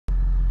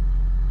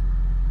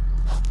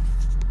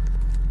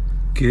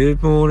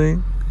Good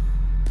morning.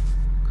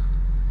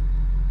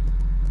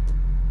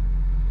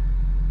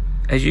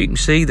 As you can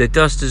see, the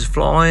dust is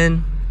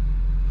flying.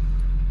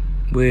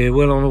 We're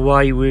well on the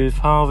way with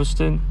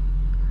harvesting,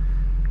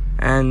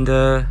 and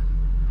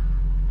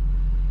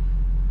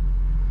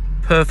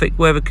perfect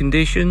weather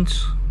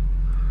conditions.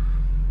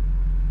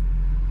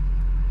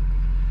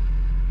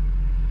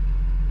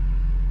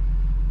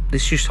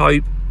 Let's just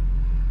hope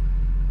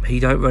he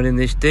don't run in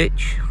this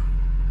ditch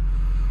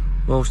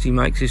whilst he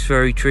makes this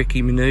very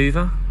tricky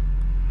manoeuvre.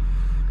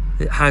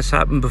 It has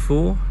happened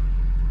before.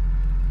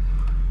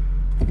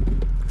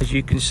 As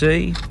you can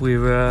see,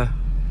 we're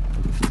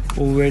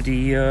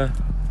already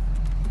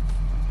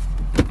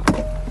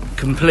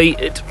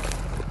completed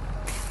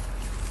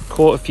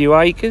quite a few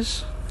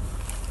acres,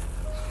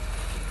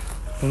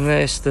 and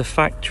there's the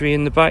factory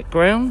in the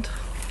background.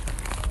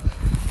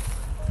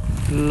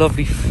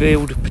 Lovely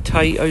field of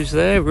potatoes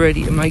there,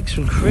 ready to make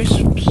some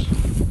crisps.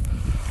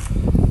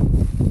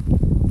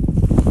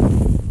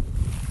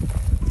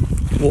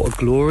 What a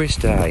glorious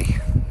day.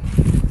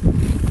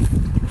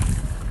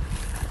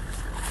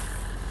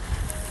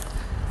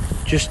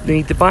 Just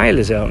need the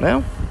balers out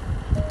now.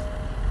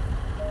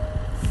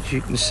 As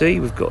you can see,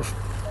 we've got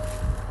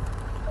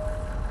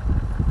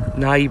a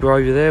neighbour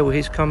over there with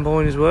his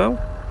combine as well.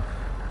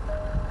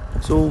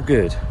 It's all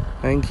good.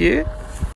 Thank you.